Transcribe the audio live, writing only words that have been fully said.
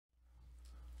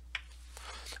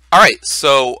All right,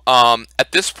 so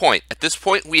at this point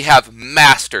we have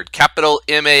mastered, capital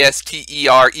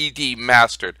M-A-S-T-E-R-E-D,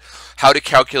 mastered, how to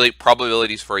calculate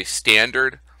probabilities for a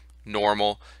standard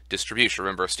normal distribution.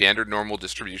 Remember, a standard normal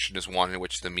distribution is one in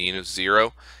which the mean is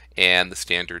 0 and the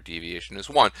standard deviation is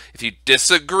 1. If you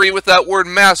disagree with that word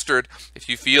mastered, if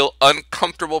you feel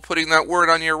uncomfortable putting that word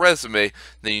on your resume,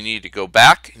 then you need to go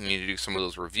back, you need to do some of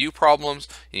those review problems,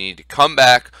 you need to come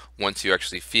back once you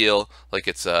actually feel like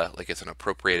it's an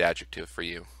appropriate adjective for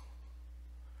you.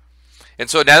 And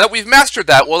so now that we've mastered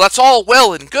that, well, that's all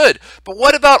well and good, but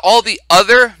what about all the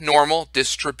other normal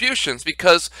distributions?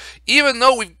 Because even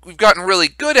though we've gotten really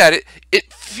good at it,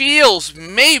 it feels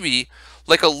maybe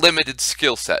like a limited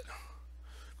skill set.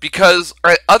 Because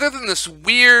other than this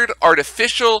weird,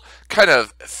 artificial, kind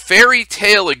of fairy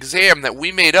tale exam that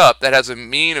we made up that has a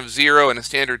mean of 0 and a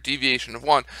standard deviation of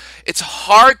 1, it's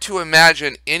hard to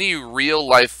imagine any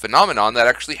real-life phenomenon that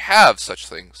actually have such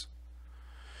things.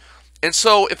 And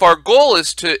so if our goal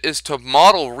is to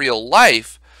model real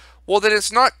life, well, then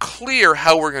it's not clear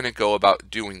how we're going to go about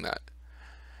doing that.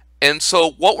 And so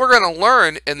what we're going to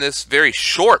learn in this very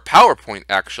short PowerPoint,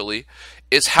 actually,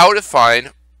 is how to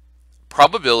find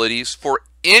probabilities for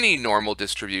any normal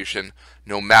distribution,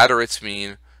 no matter its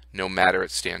mean, no matter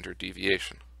its standard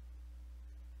deviation.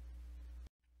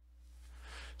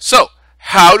 So,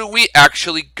 how do we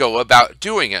actually go about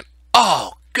doing it?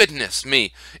 Oh, goodness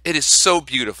me, it is so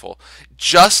beautiful.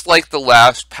 Just like the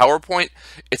last PowerPoint,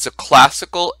 it's a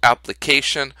classical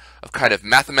application of kind of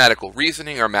mathematical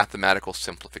reasoning or mathematical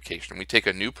simplification. We take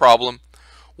a new problem,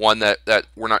 one that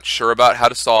we're not sure about how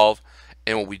to solve,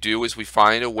 and what we do is we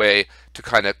find a way to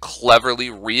kind of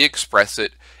cleverly re-express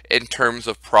it in terms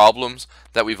of problems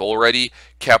that we've already,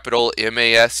 capital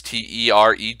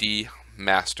M-A-S-T-E-R-E-D,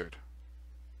 mastered.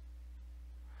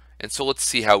 And so let's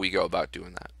see how we go about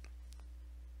doing that.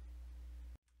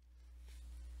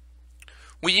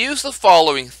 We use the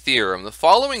following theorem. The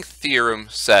following theorem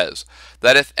says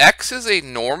that if x is a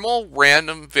normal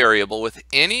random variable with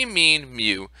any mean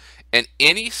mu and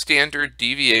any standard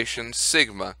deviation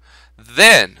sigma,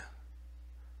 then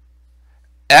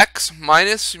x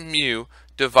minus mu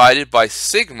divided by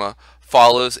sigma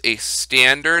follows a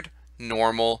standard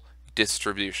normal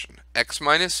distribution. X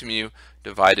minus mu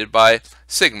divided by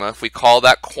sigma, if we call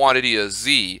that quantity a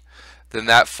z, then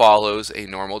that follows a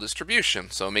normal distribution.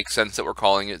 So it makes sense that we're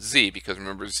calling it z, because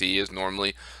remember, z is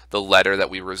normally the letter that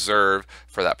we reserve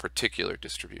for that particular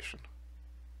distribution.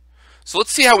 So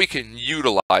let's see how we can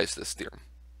utilize this theorem.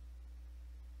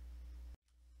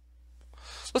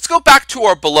 Let's go back to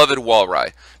our beloved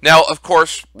walrus. Now, of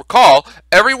course, recall,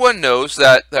 everyone knows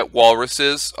that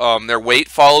walruses, their weight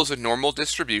follows a normal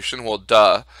distribution, well,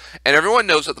 duh. And everyone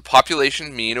knows that the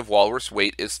population mean of walrus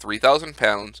weight is 3,000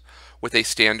 pounds with a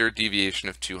standard deviation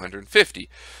of 250.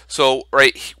 So,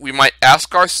 right, we might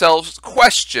ask ourselves the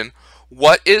question,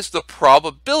 what is the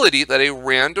probability that a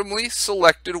randomly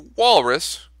selected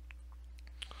walrus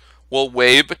will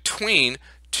weigh between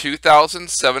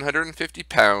 2,750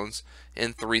 pounds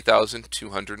and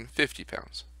 3,250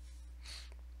 pounds.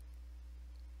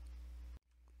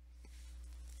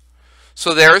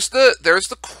 So there's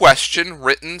the question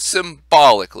written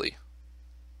symbolically.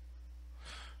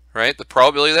 Right? The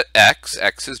probability that x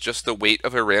is just the weight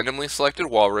of a randomly selected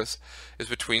walrus, is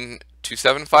between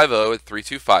 2,750 and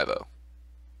 3,250.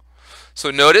 So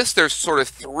notice there's sort of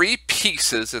three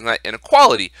pieces in that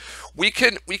inequality. We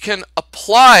can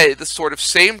apply the sort of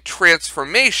same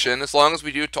transformation as long as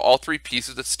we do it to all three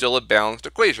pieces. It's still a balanced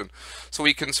equation. So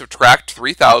we can subtract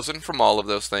 3,000 from all of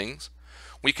those things.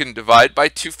 We can divide by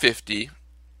 250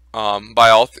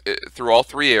 through all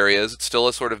three areas. It's still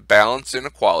a sort of balanced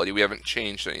inequality. We haven't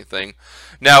changed anything.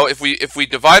 Now, if we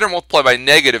divide or multiply by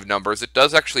negative numbers, it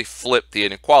does actually flip the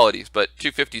inequalities, but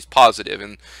 250 is positive,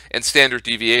 and standard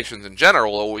deviations in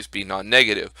general will always be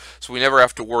non-negative, so we never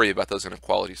have to worry about those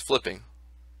inequalities flipping.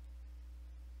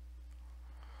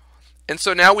 And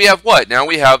so now we have what? Now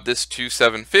we have this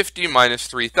 2,750 minus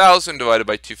 3,000 divided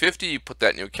by 250. You put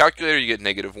that in your calculator, you get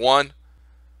 -1.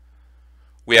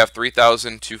 We have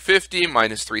 3,250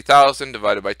 minus 3,000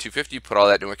 divided by 250. You put all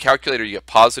that into a calculator, you get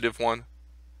 +1.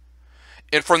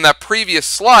 And from that previous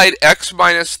slide, x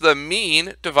minus the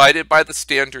mean divided by the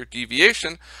standard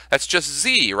deviation, that's just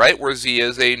z, right? Where z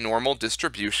is a normal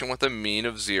distribution with a mean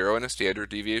of 0 and a standard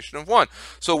deviation of 1.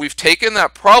 So we've taken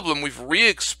that problem, we've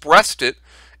re-expressed it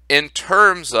in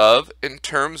terms of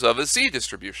a z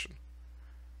distribution.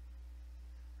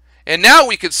 And now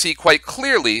we can see quite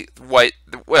clearly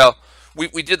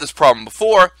we did this problem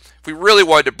before. If we really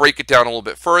wanted to break it down a little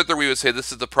bit further, we would say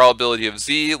this is the probability of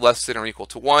z less than or equal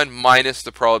to 1 minus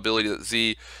the probability that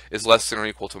z is less than or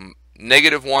equal to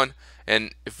 -1,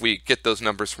 and if we get those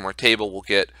numbers from our table, we'll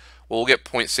get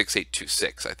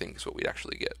 0.6826, I think is what we'd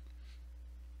actually get.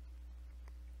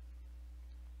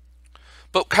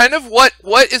 But kind of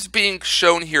what is being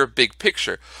shown here big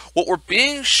picture? What we're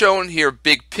being shown here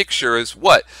big picture is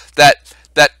what? That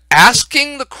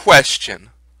asking the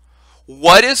question,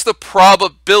 what is the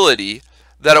probability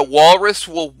that a walrus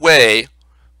will weigh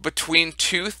between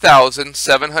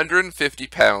 2,750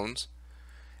 pounds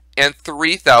and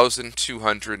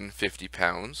 3,250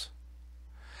 pounds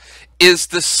is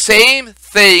the same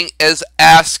thing as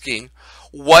asking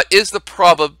what is the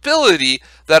probability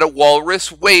that a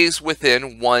walrus weighs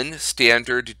within 1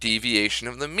 standard deviation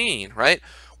of the mean, right?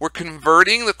 We're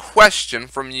converting the question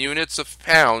from units of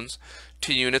pounds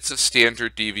to units of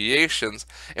standard deviations,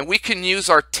 and we can use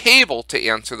our table to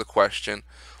answer the question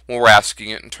when we're asking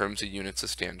it in terms of units of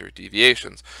standard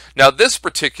deviations. Now, this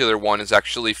particular one is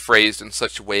actually phrased in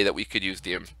such a way that we could use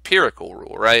the empirical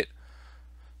rule, right?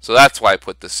 So that's why I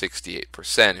put the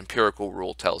 68%. Empirical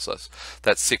rule tells us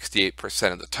that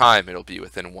 68% of the time it'll be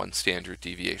within 1 standard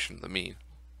deviation of the mean.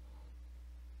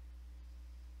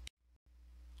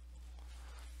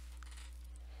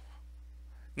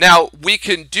 Now, we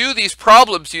can do these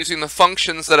problems using the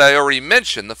functions that I already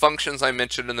mentioned, the functions I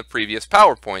mentioned in the previous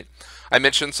PowerPoint. I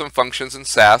mentioned some functions in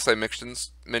SAS, I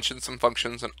mentioned some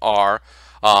functions in R,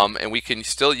 and we can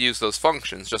still use those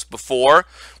functions. Just before,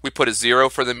 we put a 0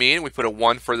 for the mean, we put a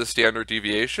 1 for the standard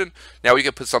deviation. Now we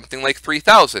can put something like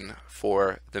 3,000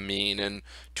 for the mean and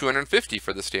 250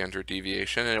 for the standard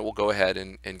deviation, and it will go ahead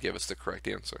and give us the correct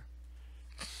answer.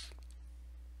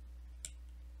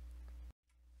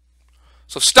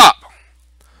 So stop.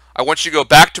 I want you to go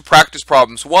back to practice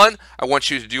problems 1. I want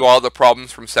you to do all the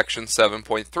problems from section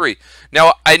 7.3.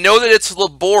 Now, I know that it's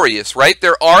laborious, right?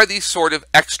 There are these sort of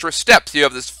extra steps. You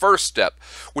have this first step,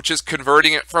 which is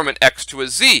converting it from an x to a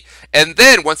z. And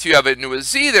then once you have it into a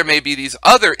z, there may be these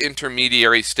other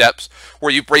intermediary steps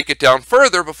where you break it down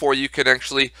further before you can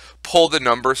actually pull the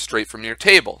number straight from your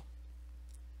table.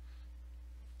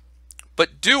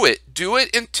 But do it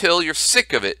until you're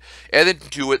sick of it, and then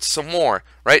do it some more,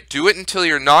 right? Do it until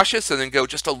you're nauseous, and then go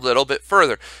just a little bit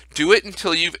further. Do it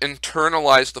until you've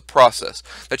internalized the process,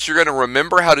 that you're going to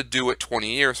remember how to do it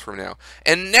 20 years from now.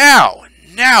 And now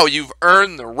you've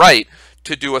earned the right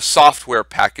to do a software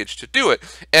package to do it.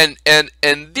 And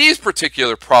these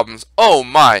particular problems, oh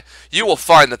my, you will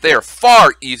find that they are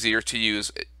far easier to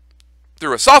use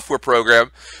through a software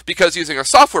program, because using a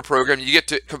software program you get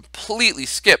to completely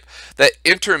skip that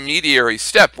intermediary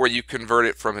step where you convert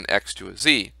it from an x to a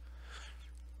z.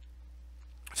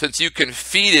 Since you can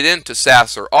feed it into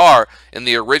SAS or R in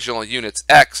the original units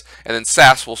x, and then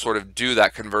SAS will sort of do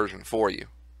that conversion for you.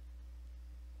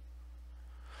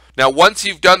 Now, once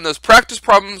you've done those practice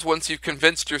problems, once you've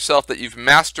convinced yourself that you've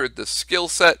mastered the skill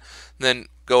set, then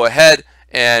go ahead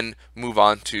and move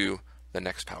on to the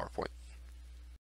next PowerPoint.